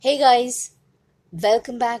Hey guys,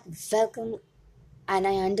 welcome back. Welcome. And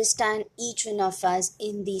I understand each one of us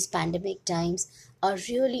in these pandemic times are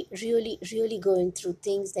really going through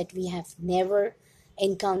things that we have never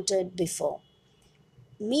encountered before.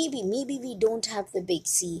 Maybe we don't have the big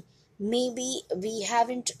C. Maybe we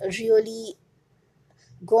haven't really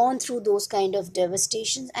gone through those kind of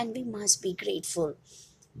devastations, and we must be grateful.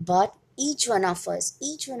 But each one of us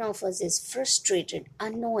is frustrated,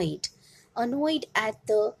 annoyed at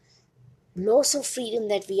the loss of freedom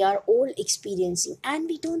that we are all experiencing, and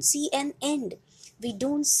we don't see an end. We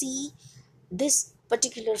don't see this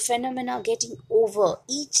particular phenomena getting over.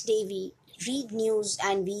 Each day we read news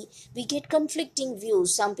and we get conflicting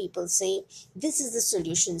views. Some people say this is the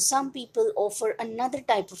solution, some people offer another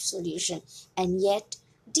type of solution, and yet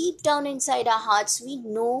deep down inside our hearts we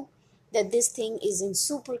know that this thing is in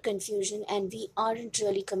super confusion and we aren't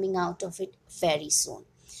really coming out of it very soon,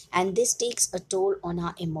 and this takes a toll on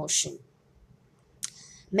our emotion.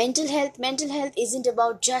 Mental health isn't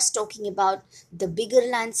about just talking about the bigger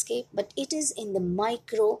landscape, but it is in the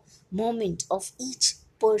micro moment of each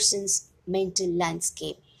person's mental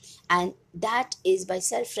landscape, and that is by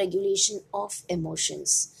self-regulation of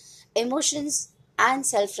emotions and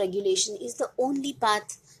self-regulation is the only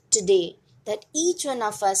path today that each one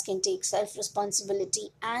of us can take self responsibility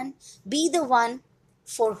and be the one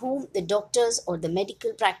for whom the doctors or the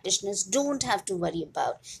medical practitioners don't have to worry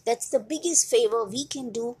about. That's the biggest favor we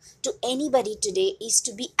can do to anybody today, is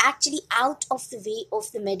to be actually out of the way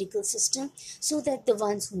of the medical system, so that the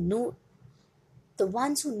ones who know, the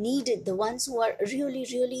ones who need it, the ones who are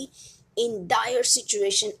really in dire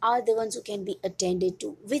situation are the ones who can be attended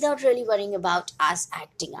to without really worrying about us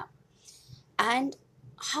acting up. And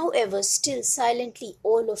however, still silently,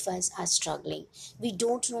 all of us are struggling. We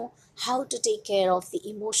don't know how to take care of the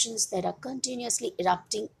emotions that are continuously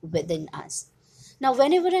erupting within us. Now,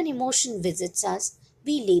 whenever an emotion visits us,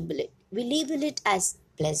 we label it. We label it as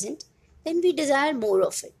pleasant, then we desire more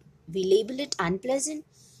of it. We label it unpleasant,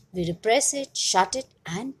 we repress it, shut it,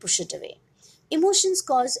 and push it away. Emotions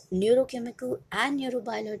cause neurochemical and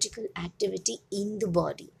neurobiological activity in the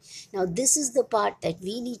body. Now, this is the part that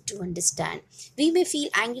we need to understand. We may feel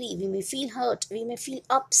angry, we may feel hurt, we may feel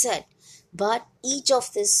upset, but each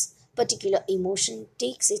of this particular emotion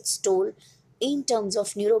takes its toll in terms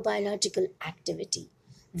of neurobiological activity.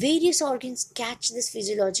 Various organs catch this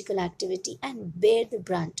physiological activity and bear the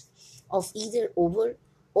brunt of either over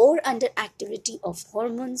or under activity of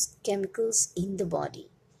hormones, chemicals in the body.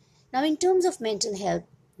 Now, in terms of mental health,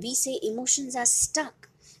 we say emotions are stuck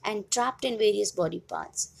and trapped in various body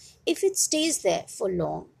parts. If it stays there for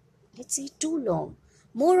long, let's say too long,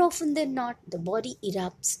 more often than not, the body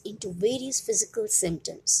erupts into various physical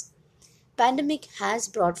symptoms. Pandemic has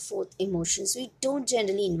brought forth emotions we don't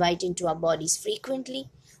generally invite into our bodies frequently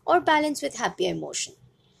or balance with happier emotion.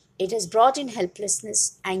 It has brought in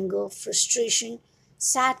helplessness, anger, frustration,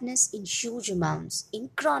 sadness in huge amounts, in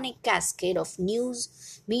chronic cascade of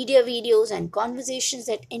news, media videos, and conversations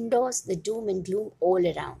that endorse the doom and gloom all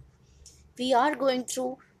around. We are going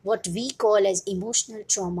through what we call as emotional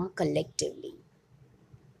trauma collectively.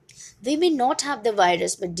 We may not have the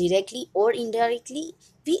virus, but directly or indirectly,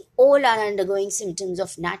 we all are undergoing symptoms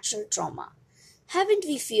of natural trauma. Haven't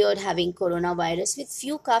we feared having coronavirus with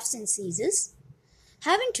few coughs and sneezes?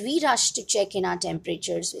 Haven't we rushed to check in our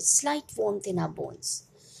temperatures with slight warmth in our bones?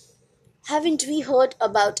 Haven't we heard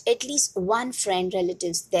about at least one friend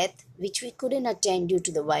relative's death which we couldn't attend due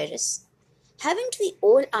to the virus? Haven't we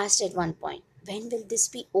all asked at one point, when will this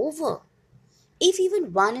be over? If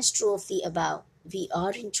even one is true of the above, we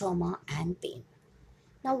are in trauma and pain.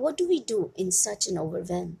 Now, what do we do in such an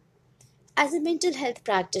overwhelm? As a mental health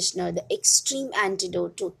practitioner, the extreme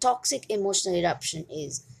antidote to toxic emotional eruption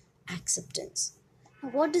is acceptance. Now,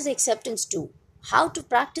 what does acceptance do? How to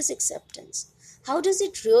practice acceptance? How does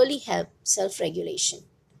it really help self regulation?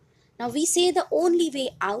 Now, we say the only way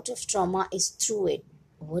out of trauma is through it.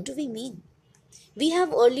 What do we mean? We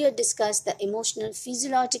have earlier discussed the emotional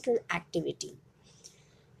physiological activity.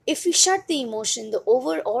 If we shut the emotion, the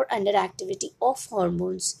over or underactivity of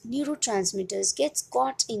hormones, neurotransmitters gets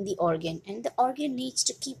caught in the organ, and the organ needs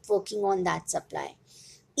to keep working on that supply.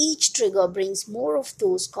 Each trigger brings more of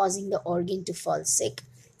those, causing the organ to fall sick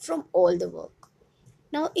from all the work.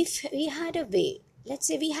 Now, if we had a way, let's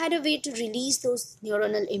say we had a way to release those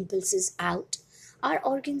neuronal impulses out, our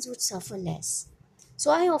organs would suffer less. So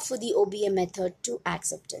I offer the OBM method to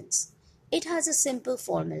acceptance. It has a simple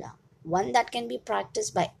formula, one that can be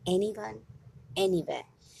practiced by anyone, anywhere.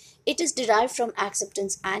 It is derived from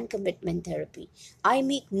acceptance and commitment therapy. I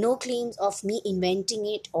make no claims of me inventing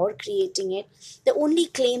it or creating it. The only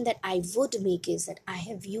claim that I would make is that I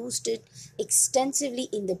have used it extensively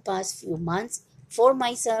in the past few months for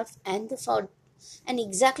myself and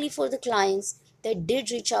exactly for the clients that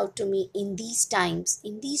did reach out to me in these times,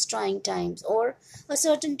 in these trying times, or a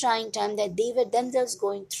certain trying time that they were themselves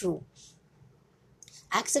going through.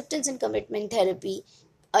 Acceptance and commitment therapy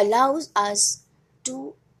allows us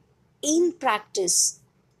to, in practice,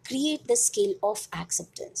 create the skill of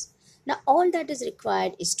acceptance. Now, all that is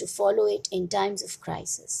required is to follow it in times of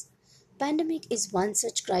crisis. Pandemic is one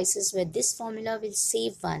such crisis where this formula will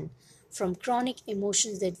save one from chronic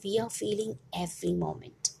emotions that we are feeling every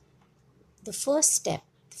moment. The first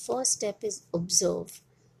step is observe.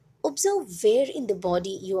 Observe where in the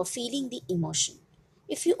body you are feeling the emotion.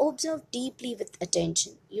 If you observe deeply with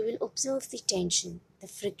attention, you will observe the tension, the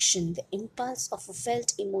friction, the impulse of a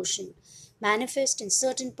felt emotion manifest in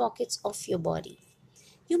certain pockets of your body.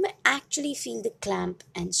 You may actually feel the clamp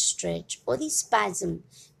and stretch or the spasm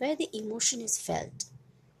where the emotion is felt.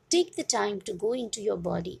 Take the time to go into your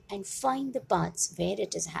body and find the parts where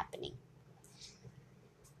it is happening.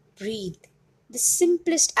 Breathe. The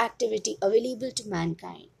simplest activity available to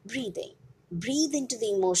mankind. Breathing. Breathe into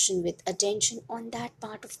the emotion with attention on that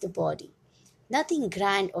part of the body. Nothing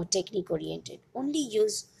grand or technique oriented. Only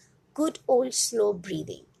use good old slow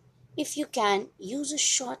breathing. If you can, use a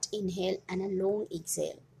short inhale and a long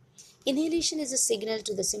exhale. Inhalation is a signal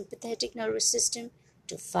to the sympathetic nervous system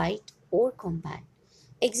to fight or combat.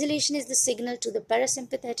 Exhalation is the signal to the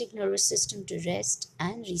parasympathetic nervous system to rest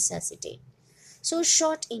and resuscitate. So,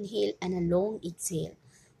 short inhale and a long exhale,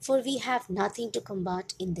 for we have nothing to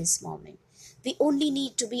combat in this moment. We only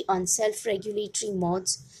need to be on self regulatory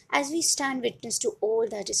modes as we stand witness to all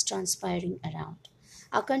that is transpiring around.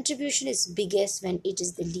 Our contribution is biggest when it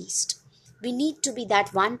is the least. We need to be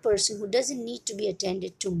that one person who doesn't need to be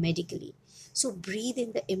attended to medically. So, breathe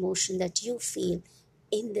in the emotion that you feel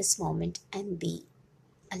in this moment and be.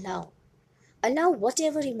 Allow. Allow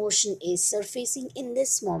whatever emotion is surfacing in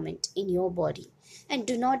this moment in your body and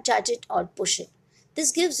do not judge it or push it.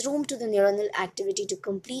 This gives room to the neuronal activity to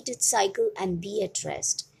complete its cycle and be at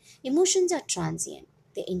rest. Emotions are transient.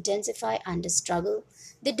 They intensify under struggle,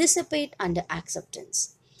 they dissipate under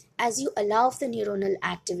acceptance. As you allow the neuronal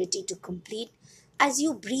activity to complete, as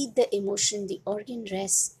you breathe the emotion, the organ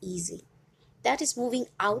rests easy. That is moving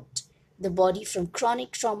out the body from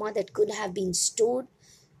chronic trauma that could have been stored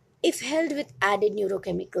if held with added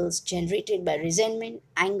neurochemicals generated by resentment,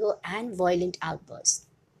 anger, and violent outbursts.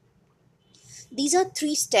 These are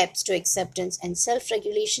three steps to acceptance and self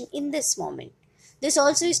regulation in this moment. This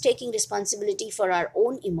also is taking responsibility for our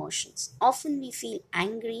own emotions. Often we feel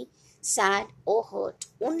angry, sad, or hurt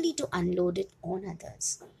only to unload it on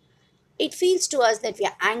others. It feels to us that we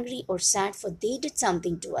are angry or sad for they did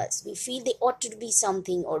something to us. We feel they ought to be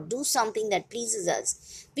something or do something that pleases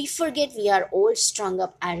us. We forget we are all strung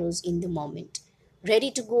up arrows in the moment,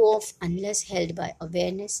 ready to go off unless held by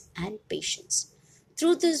awareness and patience.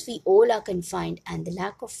 Through this, we all are confined, and the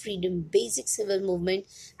lack of freedom, basic civil movement,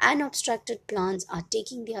 and obstructed plans are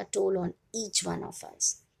taking their toll on each one of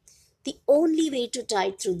us. The only way to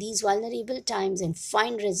tide through these vulnerable times and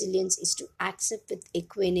find resilience is to accept with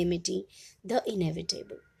equanimity the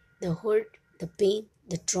inevitable. The hurt, the pain,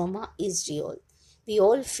 the trauma is real. We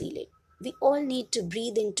all feel it. We all need to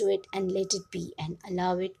breathe into it and let it be and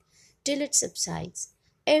allow it till it subsides.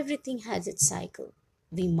 Everything has its cycle.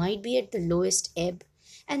 We might be at the lowest ebb,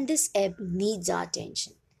 and this ebb needs our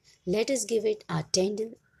attention. Let us give it our tender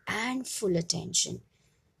and full attention.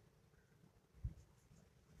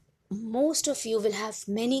 Most of you will have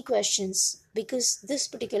many questions because this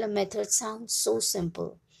particular method sounds so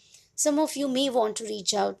simple. Some of you may want to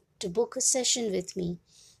reach out to book a session with me.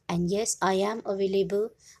 And yes, I am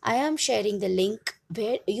available. I am sharing the link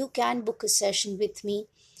where you can book a session with me.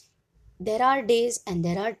 There are days and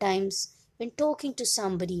there are times when talking to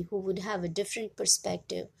somebody who would have a different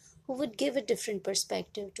perspective, who would give a different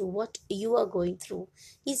perspective to what you are going through,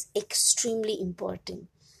 is extremely important.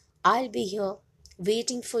 I'll be here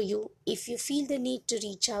waiting for you. If you feel the need to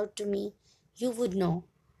reach out to me, you would know.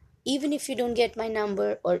 Even if you don't get my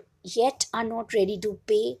number or yet are not ready to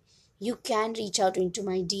pay, you can reach out into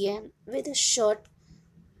my DM with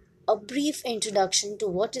a brief introduction to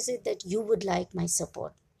what is it that you would like my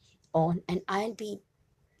support on, and I'll be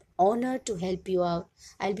honored to help you out.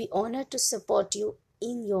 I'll be honored to support you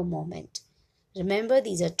in your moment. Remember,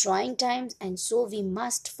 these are trying times, and so we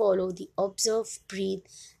must follow the observe, breathe,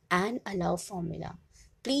 and allow formula.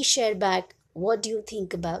 Please share back what do you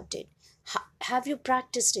think about it. Have you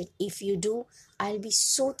practiced it? If you do, I'll be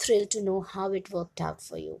so thrilled to know how it worked out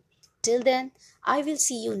for you. Till then, I will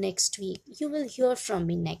see you next week. You will hear from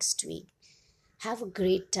me next week. Have a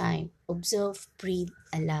great time. Observe, breathe,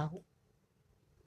 allow.